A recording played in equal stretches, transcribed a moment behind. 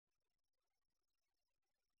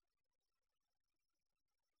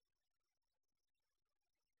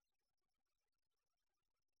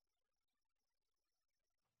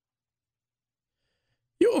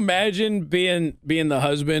you imagine being the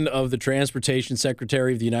husband of the Transportation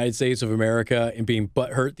Secretary of the United States of America and being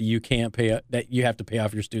butthurt that you can't pay, that you have to pay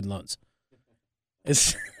off your student loans?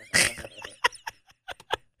 It's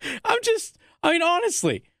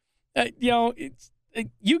honestly,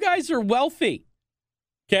 you guys are wealthy.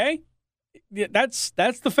 Okay, that's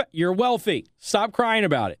the fact. You're wealthy. Stop crying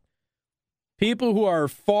about it. People who are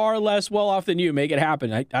far less well off than you make it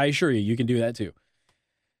happen. I assure you can do that too.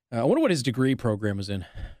 I wonder what his degree program was in.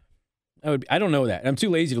 I don't know that. I'm too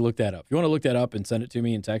lazy to look that up. If you want to look that up and send it to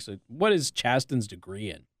me and text it, what is Chasten's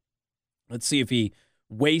degree in? Let's see if he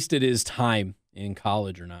wasted his time in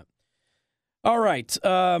college or not. All right.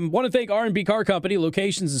 Want to thank R&B Car Company,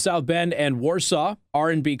 locations in South Bend and Warsaw.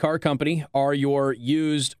 R&B Car Company are your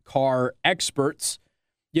used car experts.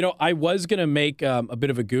 You know, I was going to make a bit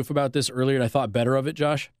of a goof about this earlier, and I thought better of it,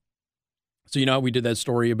 Josh. So, you know, we did that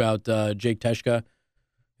story about Jake Teshka.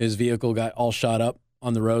 His vehicle got all shot up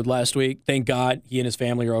on the road last week. Thank God he and his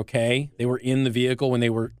family are okay. They were in the vehicle when we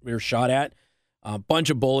were shot at. A bunch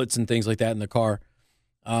of bullets and things like that in the car.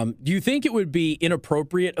 Do you think it would be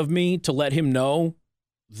inappropriate of me to let him know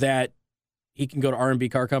that he can go to R&B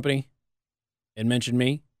Car Company and mention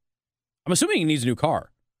me? I'm assuming he needs a new car.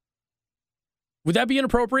 Would that be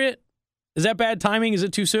inappropriate? Is that bad timing? Is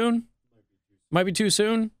it too soon? Might be too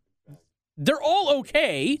soon. They're all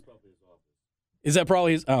okay. Is that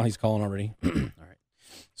probably his? Oh, he's calling already. All right.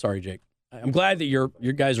 Sorry, Jake. I'm glad that your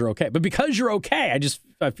guys are okay. But because you're okay,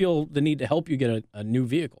 I feel the need to help you get a new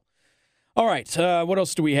vehicle. All right. What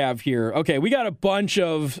else do we have here? Okay, we got a bunch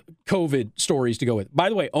of COVID stories to go with. By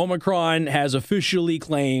the way, Omicron has officially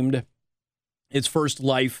claimed its first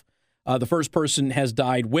life. The first person has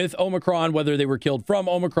died with Omicron. Whether they were killed from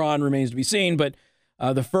Omicron remains to be seen. But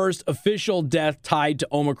the first official death tied to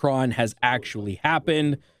Omicron has actually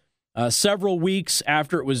happened. Several weeks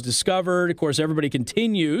after it was discovered. Of course, everybody does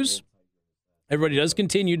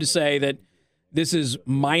continue to say that this is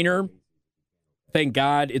minor. Thank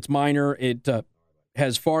God it's minor. It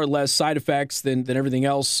has far less side effects than everything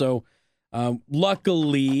else. So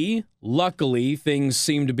luckily, things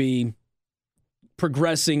seem to be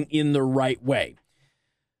progressing in the right way.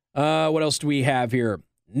 What else do we have here?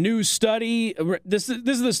 New study. This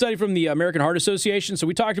is the study from the American Heart Association. So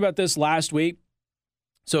we talked about this last week.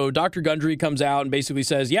 So Dr. Gundry comes out and basically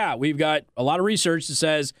says, yeah, we've got a lot of research that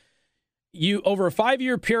says you over a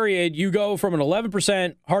 5-year period, you go from an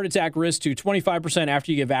 11% heart attack risk to 25%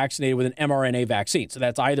 after you get vaccinated with an mRNA vaccine. So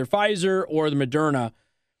that's either Pfizer or the Moderna.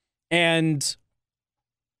 And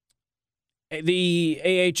the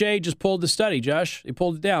AHA just pulled the study, Josh. They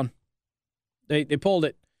pulled it down. They pulled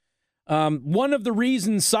it. One of the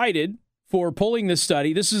reasons cited for pulling this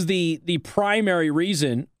study, this is the primary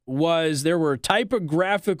reason, was there were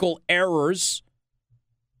typographical errors.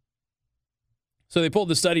 So they pulled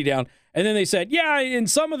the study down. And then they said, yeah, in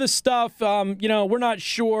some of the stuff, we're not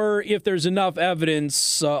sure if there's enough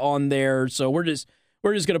evidence on there. So we're just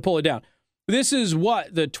going to pull it down. This is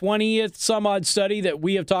what, the 20th some odd study that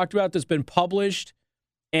we have talked about that's been published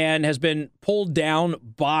and has been pulled down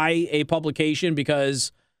by a publication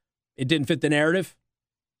because it didn't fit the narrative.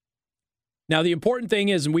 Now, the important thing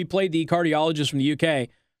is, and we played the cardiologist from the UK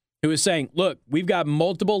who is saying, look, we've got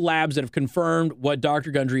multiple labs that have confirmed what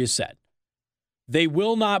Dr. Gundry has said. They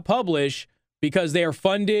will not publish because they are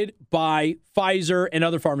funded by Pfizer and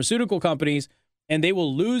other pharmaceutical companies, and they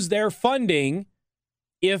will lose their funding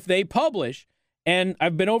if they publish. And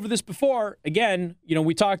I've been over this before. Again,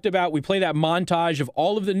 we talked about, we play that montage of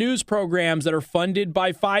all of the news programs that are funded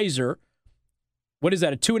by Pfizer. What is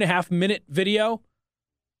that, a 2.5-minute video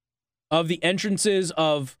of the entrances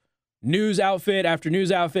of news outfit after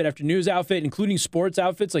news outfit after news outfit, including sports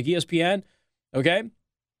outfits like ESPN, okay?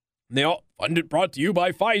 They all funded, brought to you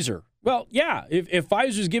by Pfizer. Well, yeah, if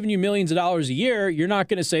Pfizer's giving you millions of dollars a year, you're not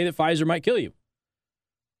going to say that Pfizer might kill you.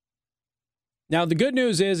 Now, the good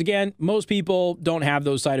news is, again, most people don't have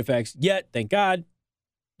those side effects yet, thank God.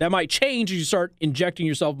 That might change as you start injecting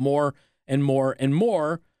yourself more and more and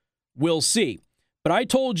more. We'll see. But I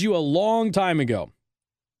told you a long time ago,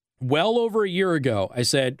 well over a year ago, I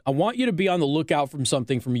said, I want you to be on the lookout for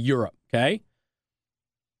something from Europe, okay?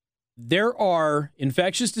 There are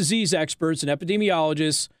infectious disease experts and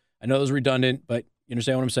epidemiologists, I know this is redundant, but you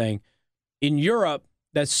understand what I'm saying, in Europe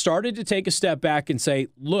that started to take a step back and say,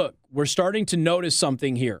 look, we're starting to notice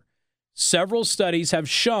something here. Several studies have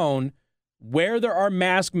shown where there are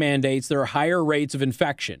mask mandates, there are higher rates of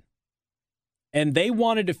infection. And they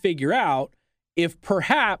wanted to figure out if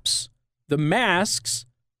perhaps the masks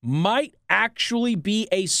might actually be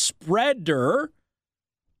a spreader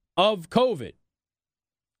of COVID.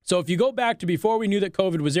 So if you go back to before we knew that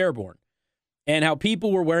COVID was airborne, and how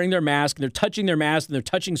people were wearing their mask and they're touching their mask and they're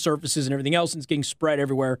touching surfaces and everything else, and it's getting spread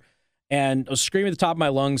everywhere. And I was screaming at the top of my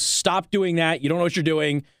lungs, stop doing that. You don't know what you're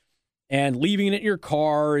doing. And leaving it in your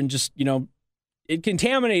car and just, it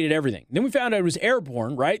contaminated everything. Then we found out it was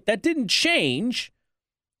airborne, right? That didn't change.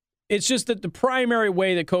 It's just that the primary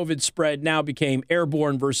way that COVID spread now became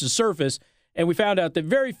airborne versus surface. And we found out that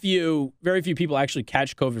very few people actually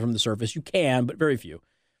catch COVID from the surface. You can, but very few.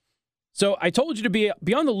 So I told you to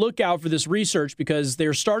be on the lookout for this research because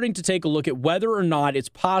they're starting to take a look at whether or not it's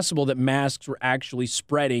possible that masks were actually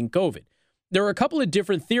spreading COVID. There are a couple of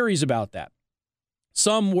different theories about that.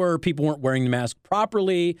 Some were people weren't wearing the mask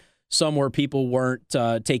properly. Some were people weren't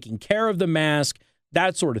taking care of the mask,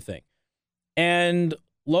 that sort of thing. And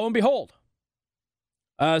lo and behold,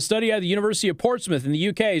 a study at the University of Portsmouth in the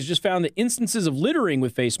UK has just found that instances of littering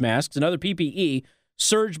with face masks and other PPE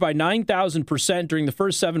surged by 9,000% during the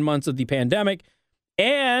first 7 months of the pandemic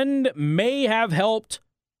and may have helped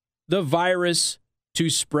the virus to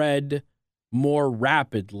spread more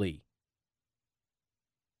rapidly.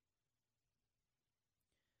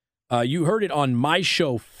 You heard it on my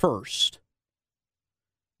show first.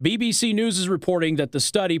 BBC News is reporting that the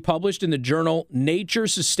study published in the journal Nature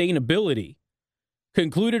Sustainability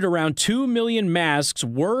concluded around 2 million masks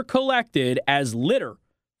were collected as litter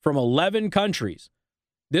from 11 countries.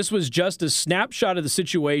 This was just a snapshot of the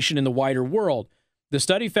situation in the wider world. The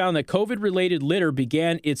study found that COVID-related litter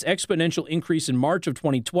began its exponential increase in March of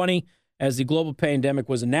 2020 as the global pandemic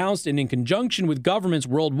was announced and in conjunction with governments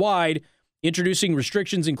worldwide introducing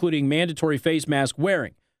restrictions including mandatory face mask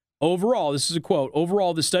wearing. Overall, this is a quote,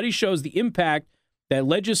 overall, the study shows the impact that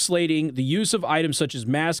legislating the use of items such as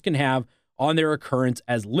masks can have on their occurrence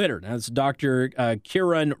as litter. Now, that's Dr.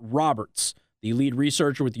 Kieran Roberts, the lead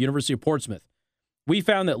researcher with the University of Portsmouth. We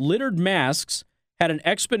found that littered masks had an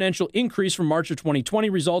exponential increase from March of 2020,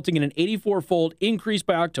 resulting in an 84-fold increase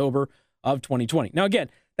by October of 2020. Now, again,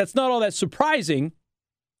 that's not all that surprising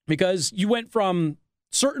because you went from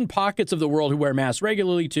certain pockets of the world who wear masks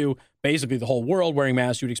regularly to basically the whole world wearing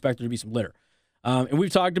masks. You'd expect there to be some litter. And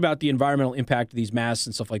we've talked about the environmental impact of these masks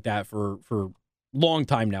and stuff like that for a long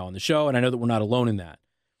time now on the show, and I know that we're not alone in that.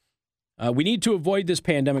 We need to avoid this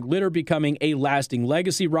pandemic litter becoming a lasting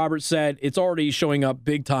legacy, Roberts said. It's already showing up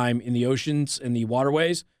big time in the oceans and the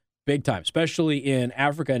waterways, big time, especially in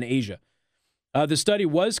Africa and Asia. The study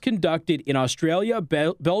was conducted in Australia,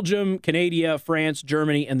 Belgium, Canada, France,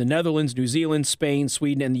 Germany, and the Netherlands, New Zealand, Spain,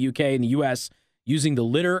 Sweden, and the UK and the US using the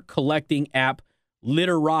litter collecting app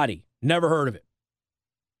Litterati. Never heard of it.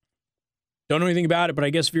 Don't know anything about it, but I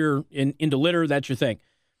guess if you're into litter, that's your thing.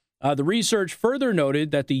 The research further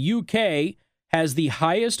noted that the UK has the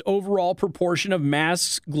highest overall proportion of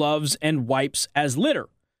masks, gloves, and wipes as litter,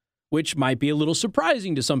 which might be a little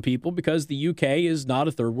surprising to some people because the UK is not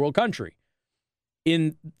a third world country.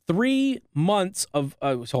 In 3 months of,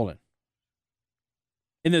 In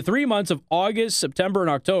the 3 months of August, September, and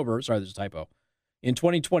October, sorry, there's a typo, in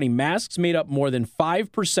 2020, masks made up more than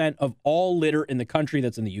 5% of all litter in the country,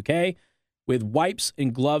 that's in the UK, with wipes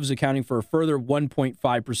and gloves accounting for a further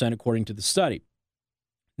 1.5% according to the study.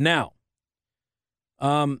 Now,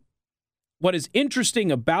 what is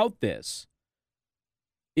interesting about this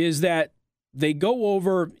is that they go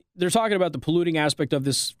over, they're talking about the polluting aspect of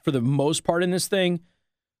this for the most part in this thing,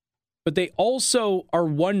 but they also are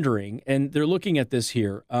wondering, and they're looking at this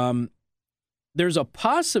here, there's a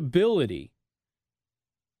possibility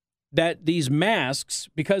that these masks,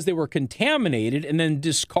 because they were contaminated and then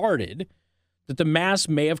discarded, that the masks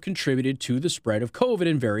may have contributed to the spread of COVID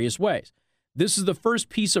in various ways. This is the first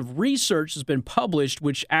piece of research that's been published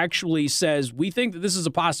which actually says we think that this is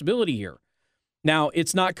a possibility here. Now,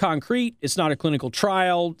 it's not concrete. It's not a clinical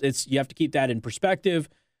trial. You have to keep that in perspective.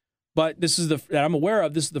 But this is that I'm aware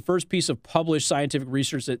of. This is the first piece of published scientific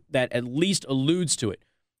research that at least alludes to it.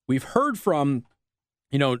 We've heard from,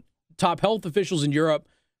 top health officials in Europe.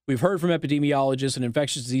 We've heard from epidemiologists and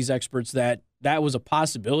infectious disease experts that was a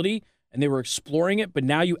possibility and they were exploring it. But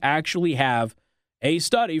now you actually have a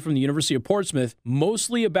study from the University of Portsmouth,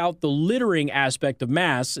 mostly about the littering aspect of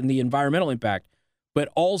masks and the environmental impact, but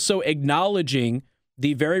also acknowledging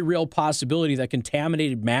the very real possibility that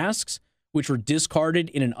contaminated masks, which were discarded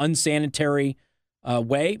in an unsanitary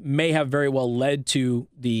way, may have very well led to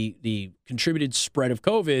the contributed spread of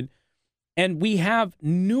COVID. And we have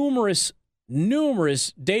numerous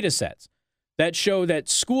data sets that show that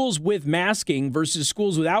schools with masking versus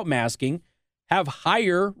schools without masking have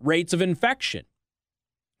higher rates of infection.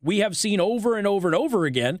 We have seen over and over and over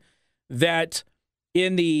again that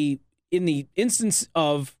in the instance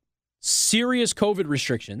of serious COVID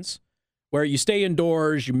restrictions where you stay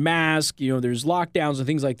indoors, you mask, there's lockdowns and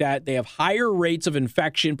things like that. They have higher rates of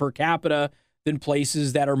infection per capita than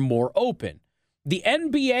places that are more open. The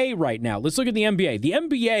NBA right now, let's look at the NBA. The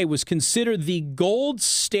NBA was considered the gold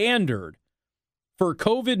standard for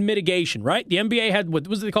COVID mitigation, right? The NBA had, what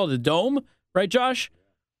was it called, the dome, right, Josh?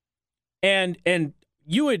 And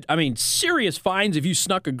you would, serious fines if you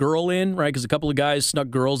snuck a girl in, right? Because a couple of guys snuck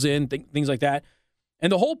girls in, things like that.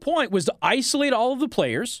 And the whole point was to isolate all of the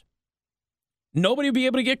players. Nobody would be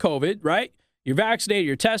able to get COVID, right? You're vaccinated,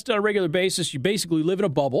 you're tested on a regular basis, you basically live in a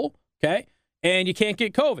bubble, okay? And you can't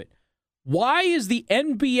get COVID. Why is the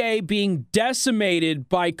NBA being decimated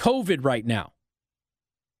by COVID right now?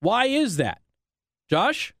 Why is that?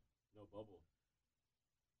 Josh? No bubble.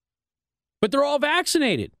 But they're all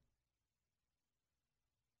vaccinated.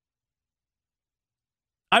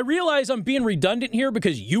 I realize I'm being redundant here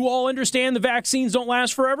because you all understand the vaccines don't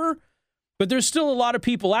last forever, but there's still a lot of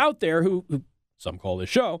people out there who some call this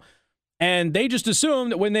show, and they just assume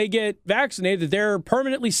that when they get vaccinated that they're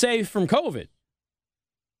permanently safe from COVID.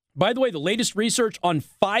 By the way, the latest research on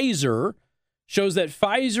Pfizer shows that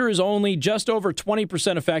Pfizer is only just over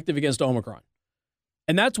 20% effective against Omicron.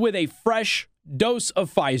 And that's with a fresh dose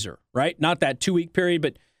of Pfizer, right? Not that 2-week period,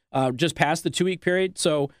 but just past the 2-week period.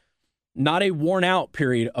 So not a worn out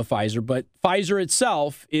period of Pfizer, but Pfizer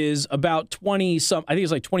itself is about 20-some, I think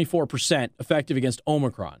it's like 24% effective against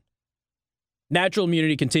Omicron. Natural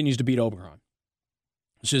immunity continues to beat Omicron.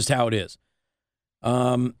 It's just how it is.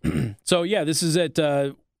 So yeah, this is it.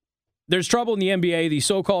 There's trouble in the NBA, the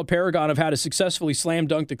so-called paragon of how to successfully slam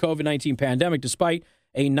dunk the COVID-19 pandemic despite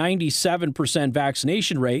a 97%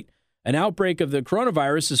 vaccination rate. An outbreak of the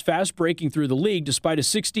coronavirus is fast breaking through the league despite a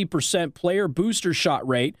 60% player booster shot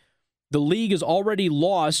rate. The league has already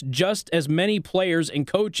lost just as many players and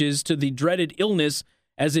coaches to the dreaded illness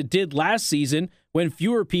as it did last season when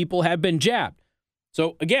fewer people have been jabbed.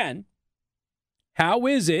 So again, how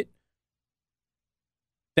is it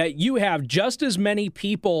that you have just as many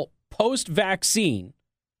people post-vaccine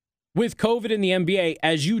with COVID in the NBA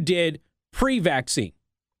as you did pre-vaccine?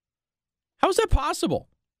 How is that possible?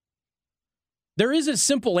 There is a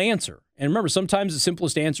simple answer. And remember, sometimes the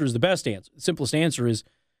simplest answer is the best answer. The simplest answer is,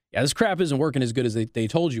 yeah, this crap isn't working as good as they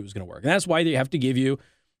told you it was going to work. And that's why they have to give you,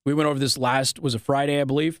 we went over this was a Friday, I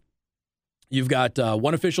believe. You've got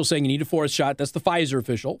one official saying you need a fourth shot. That's the Pfizer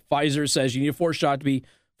official. Pfizer says you need a fourth shot to be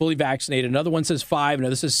fully vaccinated. Another one says 5.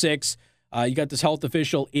 Another says 6. You got this health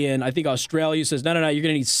official in, I think, Australia says, no, you're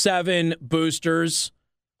going to need 7 boosters.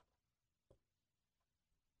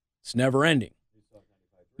 It's never ending.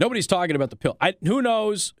 Nobody's talking about the pill. Who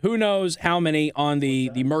knows how many on the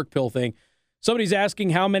Merck pill thing. Somebody's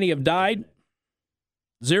asking how many have died.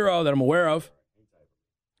 0 that I'm aware of.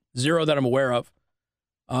 0 that I'm aware of.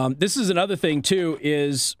 This is another thing, too,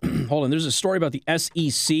 is, hold on, there's a story about the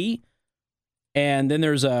SEC. And then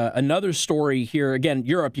there's another story here. Again,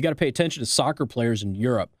 Europe, you got to pay attention to soccer players in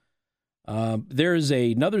Europe. There's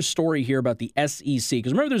another story here about the SEC.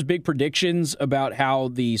 Because remember, there's big predictions about how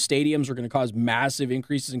the stadiums are going to cause massive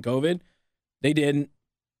increases in COVID. They didn't.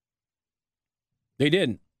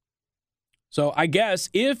 So I guess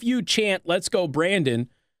if you chant, "Let's go, Brandon,"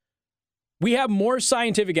 we have more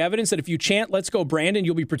scientific evidence that if you chant, "Let's go, Brandon,"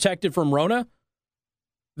 you'll be protected from Rona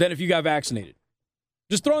than if you got vaccinated.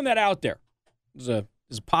 Just throwing that out there. Is a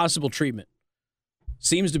possible treatment.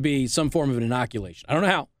 Seems to be some form of an inoculation. I don't know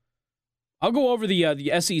how. I'll go over the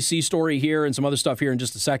SEC story here and some other stuff here in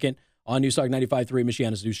just a second on Newstalk 95.3,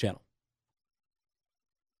 Michiana's news channel.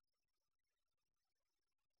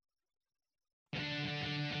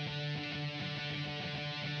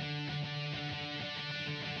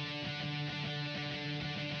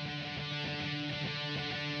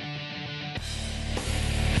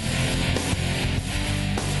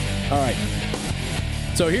 All right.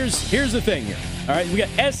 So here's the thing here. All right, we got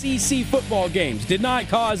SEC football games. Did not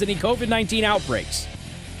cause any COVID-19 outbreaks.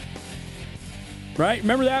 Right?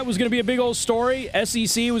 Remember that was going to be a big old story?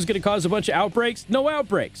 SEC was going to cause a bunch of outbreaks. No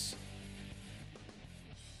outbreaks.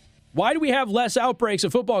 Why do we have less outbreaks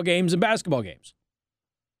of football games and basketball games?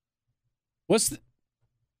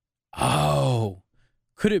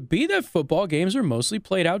 Could it be that football games are mostly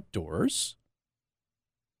played outdoors?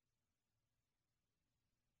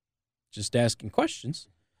 Just asking questions.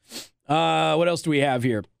 What else do we have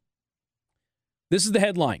here? This is the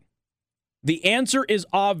headline. The answer is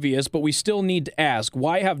obvious, but we still need to ask,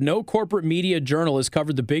 why have no corporate media journalists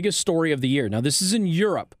covered the biggest story of the year? Now, this is in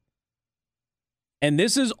Europe. And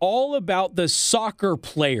this is all about the soccer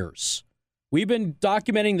players. We've been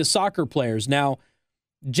documenting the soccer players. Now,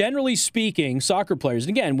 generally speaking, soccer players, and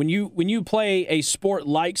again, when you play a sport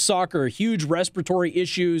like soccer, huge respiratory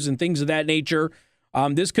issues and things of that nature,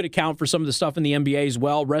 this could account for some of the stuff in the NBA as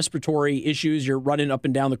well. Respiratory issues, you're running up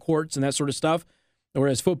and down the courts and that sort of stuff.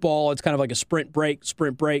 Whereas football, it's kind of like a sprint break,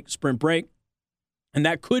 sprint break, sprint break. And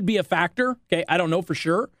that could be a factor. Okay, I don't know for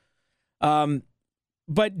sure.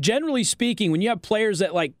 But generally speaking, when you have players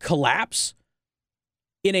that like collapse,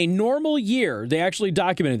 in a normal year, they actually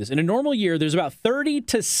documented this. In a normal year, there's about 30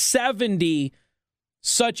 to 70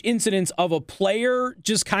 such incidents of a player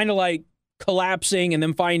just kind of like collapsing and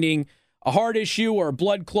then finding a heart issue or a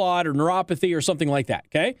blood clot or neuropathy or something like that,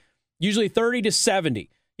 okay? Usually 30 to 70.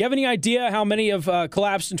 You have any idea how many have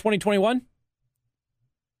collapsed in 2021?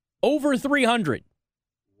 Over 300.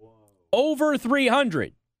 Whoa. Over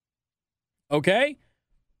 300. Okay?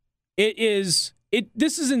 This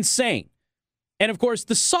is insane. And, of course,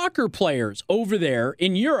 the soccer players over there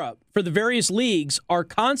in Europe for the various leagues are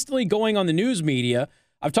constantly going on the news media.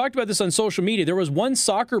 I've talked about this on social media. There was one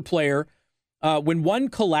soccer player, when one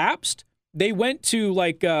collapsed, they went to,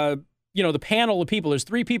 the panel of people. There's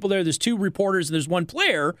 3 people there. There's 2 reporters, and there's one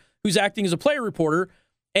player who's acting as a player reporter.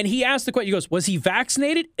 And he asked the question, he goes, was he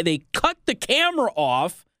vaccinated? And they cut the camera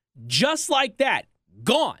off just like that.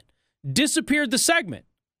 Gone. Disappeared the segment.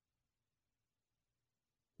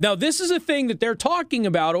 Now, this is a thing that they're talking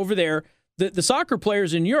about over there, the soccer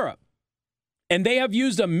players in Europe. And they have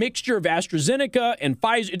used a mixture of AstraZeneca and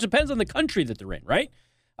Pfizer. It depends on the country that they're in, right?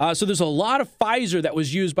 So there's a lot of Pfizer that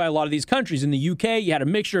was used by a lot of these countries. In the UK, you had a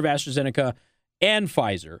mixture of AstraZeneca and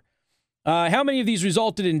Pfizer. How many of these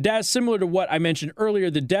resulted in deaths? Similar to what I mentioned earlier,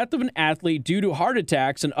 the death of an athlete due to heart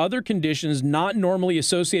attacks and other conditions not normally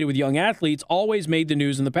associated with young athletes always made the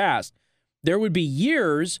news in the past. There would be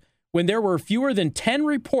years when there were fewer than 10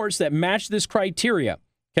 reports that matched this criteria.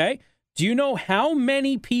 Okay? Do you know how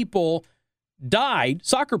many people died,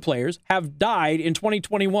 soccer players have died in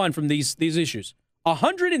 2021 from these issues?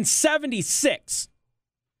 176.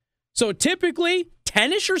 So typically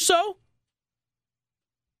 10-ish or so.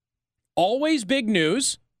 Always big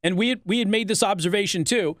news. And we had made this observation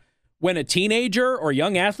too. When a teenager or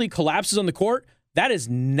young athlete collapses on the court, that is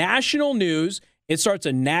national news. It starts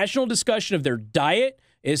a national discussion of their diet.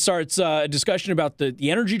 It starts a discussion about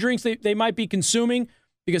the energy drinks they might be consuming.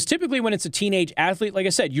 Because typically when it's a teenage athlete, like I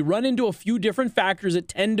said, you run into a few different factors that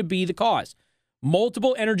tend to be the cause.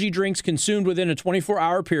 Multiple energy drinks consumed within a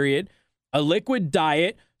 24-hour period, a liquid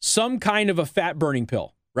diet, some kind of a fat-burning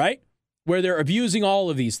pill, right? Where they're abusing all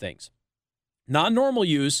of these things. Not normal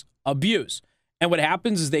use, abuse. And what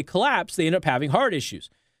happens is they collapse, they end up having heart issues.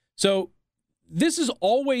 So this has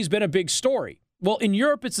always been a big story. Well, in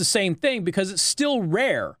Europe, it's the same thing because it's still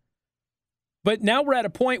rare. But now we're at a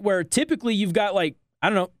point where typically you've got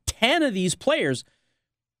 10 of these players.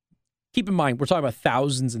 Keep in mind, we're talking about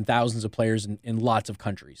thousands and thousands of players in lots of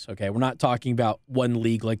countries, okay? We're not talking about one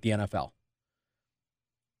league like the NFL.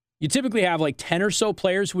 You typically have 10 or so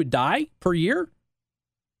players who would die per year.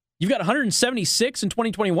 You've got 176 in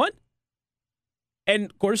 2021.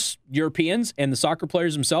 And, of course, Europeans and the soccer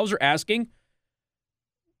players themselves are asking,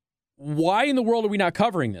 why in the world are we not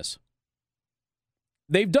covering this?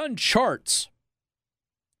 They've done charts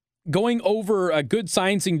going over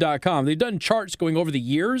goodsciencing.com. They've done charts going over the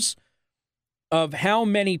years of how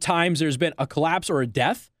many times there's been a collapse or a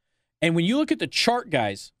death. And when you look at the chart,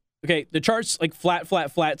 guys, okay, the chart's like flat,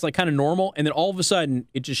 flat, flat. It's like kind of normal. And then all of a sudden,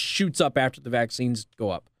 it just shoots up after the vaccines go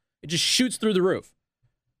up. It just shoots through the roof.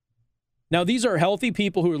 Now, these are healthy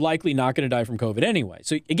people who are likely not going to die from COVID anyway.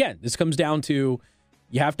 So again, this comes down to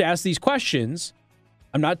you have to ask these questions.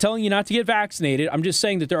 I'm not telling you not to get vaccinated. I'm just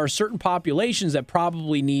saying that there are certain populations that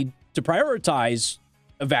probably need to prioritize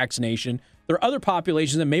a vaccination. There are other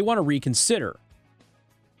populations that may want to reconsider,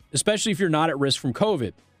 especially if you're not at risk from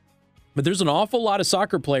COVID. But there's an awful lot of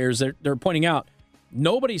soccer players that they're pointing out,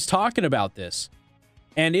 nobody's talking about this.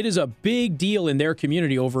 And it is a big deal in their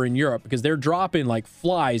community over in Europe because they're dropping like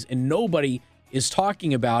flies and nobody is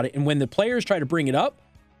talking about it. And when the players try to bring it up,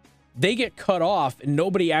 they get cut off and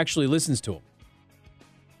nobody actually listens to them.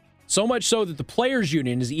 So much so that the Players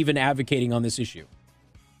Union is even advocating on this issue.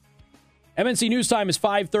 MNC News Time is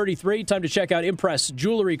 5:33. Time to check out Impress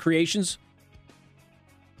Jewelry Creations.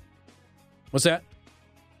 What's that?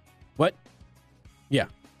 What? Yeah,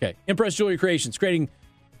 okay. Impress Jewelry Creations, creating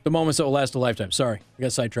the moments that will last a lifetime. Sorry, I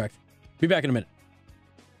got sidetracked. Be back in a minute.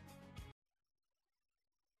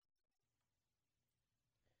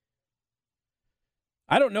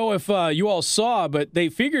 I don't know if you all saw, but they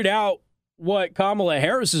figured out what Kamala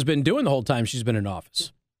Harris has been doing the whole time she's been in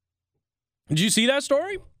office. Did you see that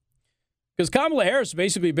story? Because Kamala Harris has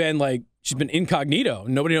basically been like, she's been incognito.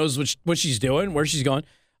 Nobody knows what she's doing, where she's going.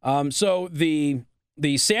 So the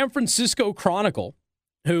San Francisco Chronicle,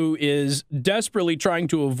 who is desperately trying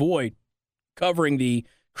to avoid covering the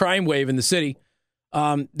crime wave in the city,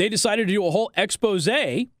 they decided to do a whole expose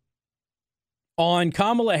on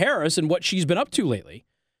Kamala Harris and what she's been up to lately.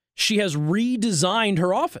 She has redesigned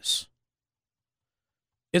her office.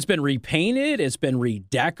 It's been repainted, it's been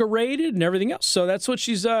redecorated, and everything else. So that's what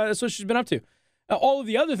she's been up to. All of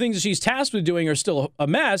the other things that she's tasked with doing are still a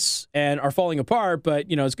mess and are falling apart. But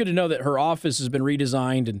it's good to know that her office has been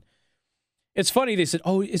redesigned. And it's funny, they said,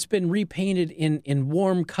 "Oh, it's been repainted in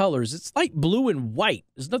warm colors. It's like blue and white.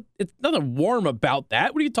 It's nothing warm about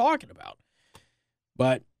that. What are you talking about?"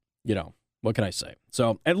 But what can I say?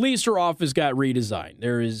 So at least her office got redesigned.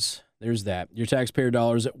 There's that. Your taxpayer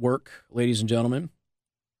dollars at work, ladies and gentlemen.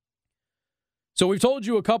 So we've told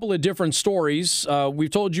you a couple of different stories. We've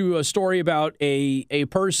told you a story about a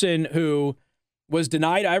person who was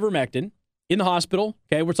denied ivermectin in the hospital.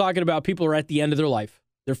 Okay, we're talking about people who are at the end of their life.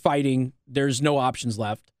 They're fighting. There's no options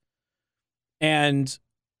left. And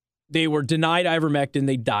they were denied ivermectin.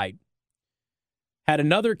 They died. Had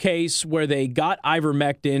another case where they got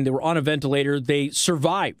ivermectin. They were on a ventilator. They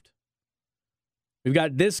survived. We've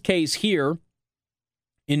got this case here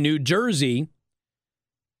in New Jersey.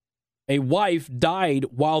 A wife died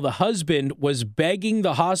while the husband was begging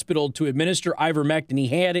the hospital to administer ivermectin. He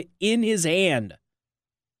had it in his hand,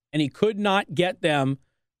 and he could not get them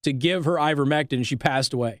to give her ivermectin, and she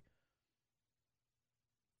passed away.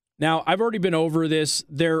 Now, I've already been over this.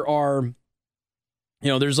 There are,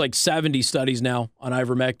 there's like 70 studies now on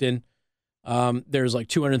ivermectin. There's like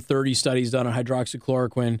 230 studies done on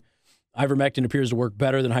hydroxychloroquine. Ivermectin appears to work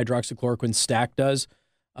better than hydroxychloroquine stack does.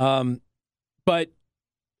 But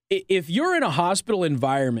if you're in a hospital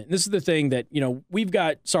environment, and this is the thing that,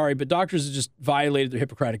 but doctors have just violated their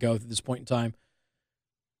Hippocratic Oath at this point in time.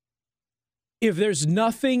 If there's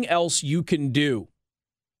nothing else you can do,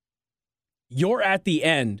 you're at the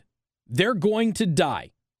end. They're going to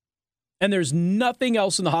die. And there's nothing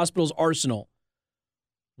else in the hospital's arsenal.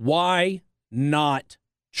 Why not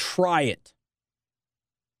try it?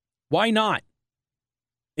 Why not?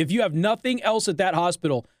 If you have nothing else at that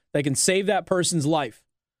hospital that can save that person's life,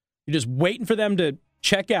 you're just waiting for them to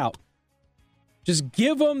check out. Just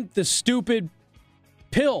give them the stupid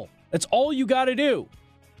pill. That's all you got to do.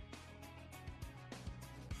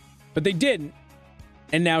 But they didn't,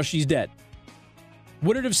 and now she's dead.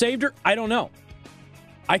 Would it have saved her? I don't know.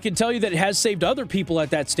 I can tell you that it has saved other people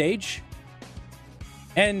at that stage.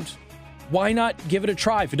 And why not give it a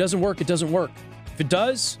try? If it doesn't work, it doesn't work. If it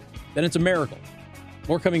does, then it's a miracle.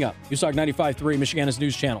 More coming up. News Talk 95.3, Michiana's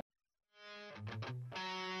news channel.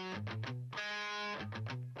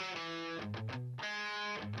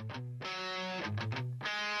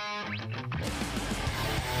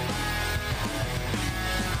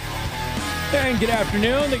 And good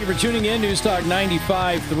afternoon. Thank you for tuning in. News Talk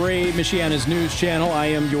 95.3, Michiana's news channel. I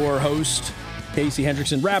am your host, Casey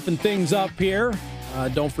Hendrickson, wrapping things up here.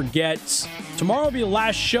 Don't forget, tomorrow will be the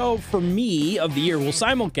last show for me of the year. We'll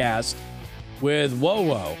simulcast with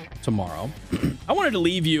WoWo tomorrow. I wanted to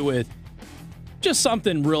leave you with just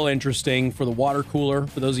something real interesting for the water cooler,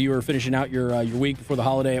 for those of you who are finishing out your week before the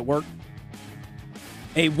holiday at work.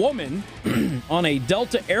 A woman on a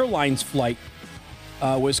Delta Airlines flight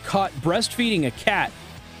was caught breastfeeding a cat.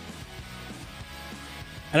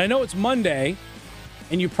 And I know it's Monday,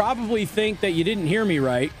 and you probably think that you didn't hear me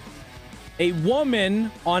right. A woman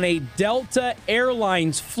on a Delta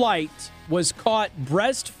Airlines flight was caught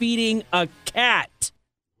breastfeeding a cat.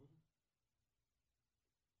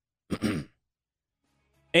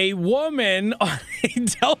 A woman on a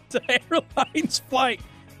Delta Airlines flight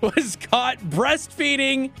was caught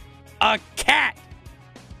breastfeeding a cat.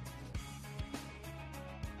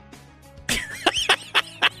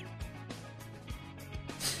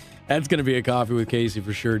 That's going to be a coffee with Casey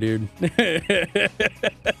for sure, dude.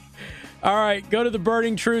 All right, go to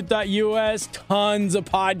theburningtruth.us. Tons of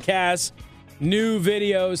podcasts, new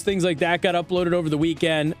videos, things like that got uploaded over the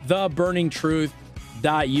weekend.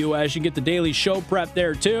 Theburningtruth.us. You can get the daily show prep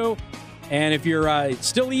there, too. And if you're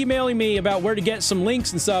still emailing me about where to get some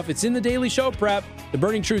links and stuff, it's in the daily show prep,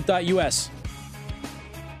 theburningtruth.us.